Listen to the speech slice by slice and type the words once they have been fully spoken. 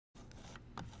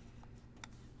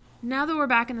Now that we're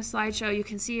back in the slideshow, you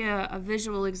can see a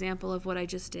visual example of what I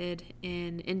just did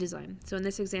in InDesign. So in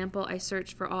this example, I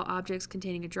searched for all objects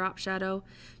containing a drop shadow.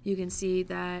 You can see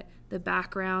that the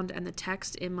background and the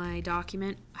text in my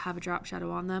document have a drop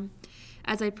shadow on them.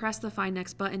 As I press the Find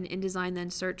Next button, InDesign then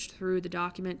searched through the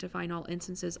document to find all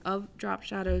instances of drop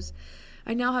shadows.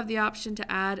 I now have the option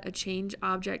to add a change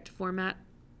object format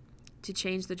to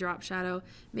change the drop shadow.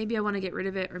 Maybe I want to get rid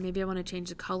of it, or maybe I want to change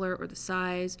the color or the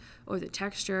size or the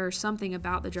texture or something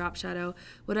about the drop shadow.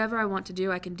 Whatever I want to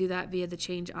do, I can do that via the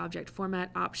change object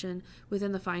format option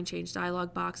within the Find Change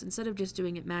dialog box instead of just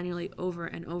doing it manually over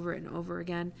and over and over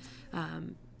again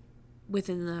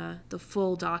within the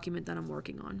full document that I'm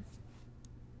working on.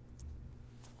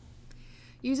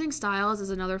 Using styles is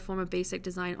another form of basic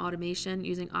design automation.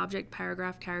 Using object,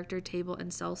 paragraph, character, table,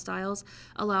 and cell styles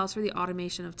allows for the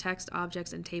automation of text,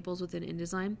 objects, and tables within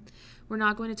InDesign. We're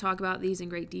not going to talk about these in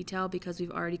great detail because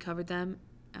we've already covered them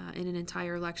in an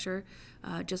entire lecture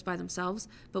just by themselves,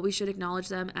 but we should acknowledge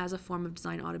them as a form of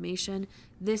design automation.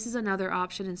 This is another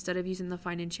option instead of using the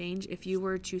Find and Change. If you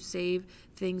were to save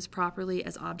things properly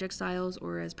as object styles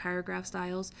or as paragraph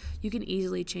styles, you can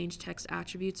easily change text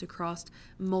attributes across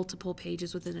multiple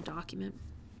pages within a document.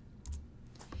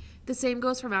 The same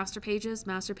goes for master pages.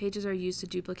 Master pages are used to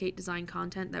duplicate design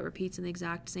content that repeats in the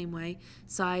exact same way: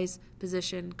 size,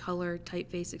 position, color,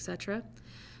 typeface, etc.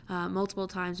 Multiple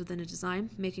times within a design.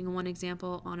 Making one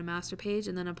example on a master page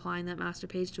and then applying that master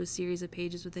page to a series of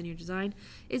pages within your design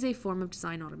is a form of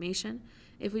design automation.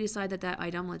 If we decide that that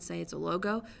item, let's say it's a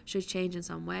logo, should change in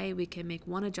some way, we can make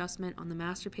one adjustment on the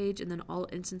master page and then all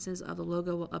instances of the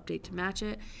logo will update to match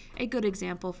it. A good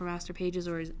example for master pages,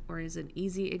 or is an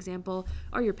easy example,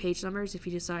 are your page numbers. If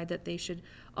you decide that they should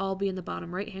all be in the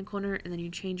bottom right hand corner and then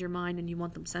you change your mind and you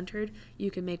want them centered,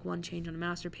 you can make one change on a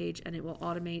master page and it will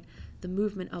automate the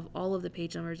movement of all of the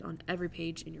page numbers on every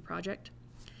page in your project.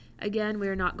 Again, we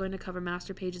are not going to cover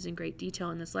master pages in great detail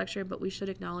in this lecture, but we should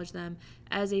acknowledge them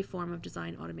as a form of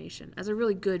design automation, as a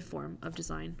really good form of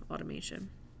design automation.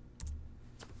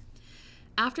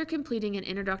 After completing an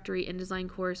introductory InDesign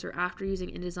course or after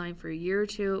using InDesign for a year or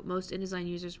two, most InDesign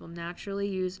users will naturally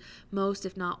use most,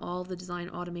 if not all, of the design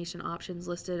automation options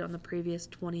listed on the previous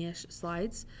 20-ish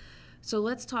slides. So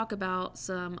let's talk about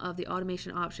some of the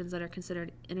automation options that are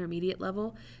considered intermediate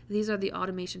level. These are the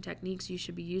automation techniques you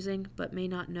should be using but may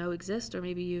not know exist, or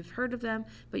maybe you've heard of them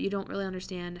but you don't really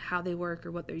understand how they work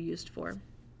or what they're used for.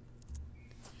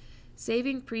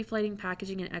 Saving, pre-flighting,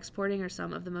 packaging, and exporting are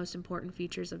some of the most important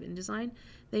features of InDesign.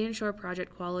 They ensure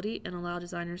project quality and allow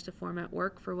designers to format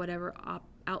work for whatever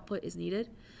output is needed.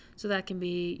 So that can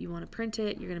be, you want to print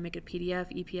it, you're going to make a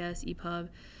PDF, EPS, EPUB,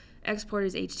 export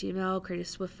as HTML, create a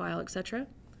SWIFT file, etc.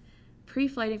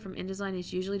 Pre-flighting from InDesign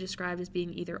is usually described as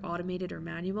being either automated or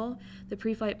manual. The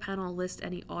pre-flight panel lists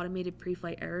any automated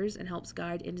pre-flight errors and helps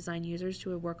guide InDesign users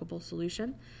to a workable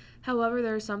solution. However,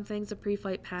 there are some things the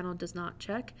pre-flight panel does not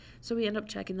check, so we end up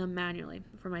checking them manually.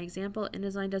 For my example,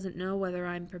 InDesign doesn't know whether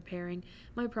I'm preparing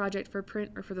my project for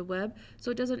print or for the web, so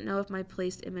it doesn't know if my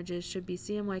placed images should be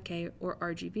CMYK or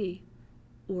RGB.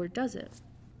 Or does it?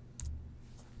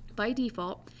 By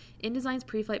default, InDesign's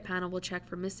pre-flight panel will check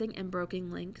for missing and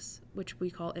broken links, which we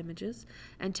call images,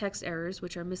 and text errors,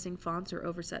 which are missing fonts or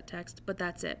overset text, but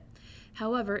that's it.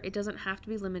 However, it doesn't have to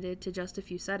be limited to just a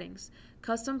few settings.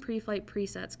 Custom pre-flight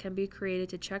presets can be created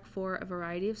to check for a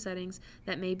variety of settings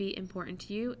that may be important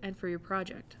to you and for your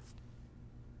project.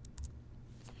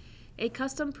 A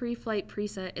custom pre-flight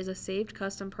preset is a saved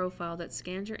custom profile that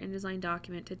scans your InDesign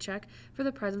document to check for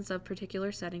the presence of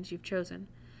particular settings you've chosen.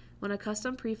 When a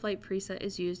custom pre-flight preset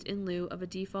is used in lieu of a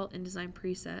default InDesign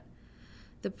preset,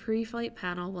 the pre-flight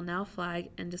panel will now flag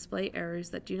and display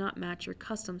errors that do not match your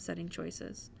custom setting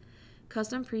choices.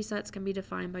 Custom presets can be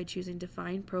defined by choosing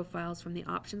Define Profiles from the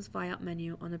Options flyout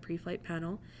menu on the pre-flight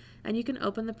panel, and you can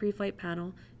open the pre-flight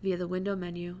panel via the Window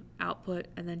menu, Output,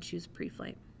 and then choose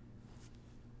Pre-flight.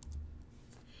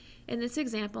 In this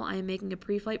example, I am making a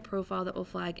pre-flight profile that will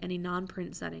flag any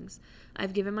non-print settings.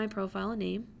 I've given my profile a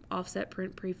name, Offset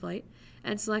Print Pre-flight,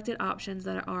 and selected options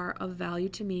that are of value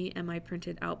to me and my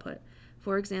printed output.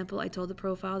 For example, I told the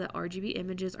profile that RGB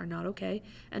images are not okay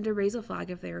and to raise a flag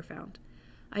if they are found.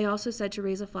 I also said to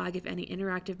raise a flag if any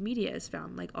interactive media is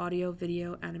found, like audio,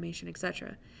 video, animation,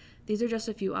 etc. These are just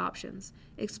a few options.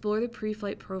 Explore the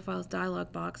Pre-flight Profiles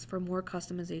dialog box for more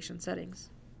customization settings.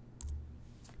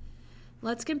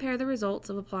 Let's compare the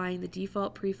results of applying the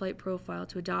default pre-flight profile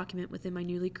to a document within my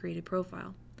newly created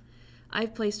profile.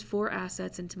 I've placed 4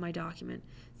 assets into my document,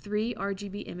 3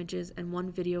 RGB images and 1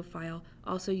 video file,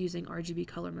 also using RGB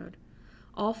color mode.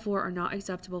 All 4 are not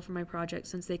acceptable for my project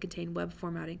since they contain web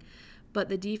formatting, but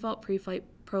the default pre-flight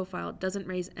profile doesn't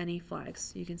raise any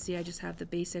flags. You can see I just have the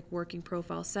basic working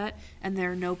profile set, and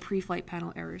there are no pre-flight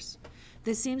panel errors.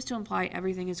 This seems to imply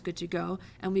everything is good to go,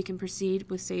 and we can proceed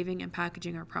with saving and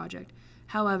packaging our project.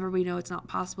 However, we know it's not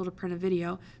possible to print a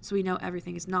video, so we know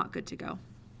everything is not good to go.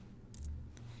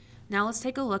 Now let's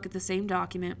take a look at the same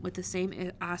document with the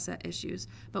same asset issues,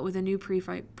 but with a new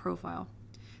pre-flight profile.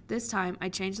 This time, I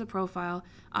changed the profile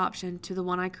option to the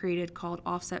one I created called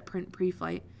Offset Print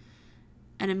Pre-Flight,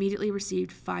 and immediately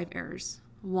received 5 errors.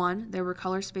 1, there were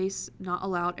color space not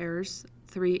allowed errors,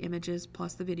 3 images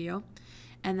plus the video,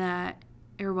 and that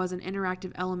there was an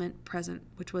interactive element present,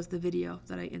 which was the video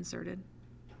that I inserted.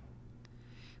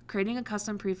 Creating a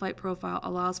custom pre-flight profile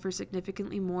allows for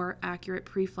significantly more accurate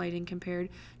pre-flighting compared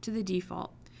to the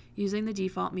default. Using the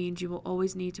default means you will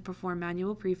always need to perform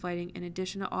manual pre-flighting in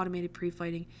addition to automated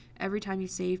pre-flighting every time you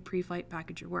save pre-flight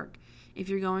package your work. If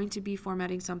you're going to be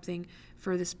formatting something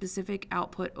for the specific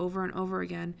output over and over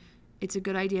again, it's a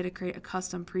good idea to create a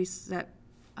custom pre-flight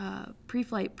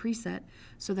preset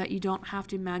so that you don't have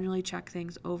to manually check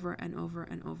things over and over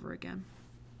and over again.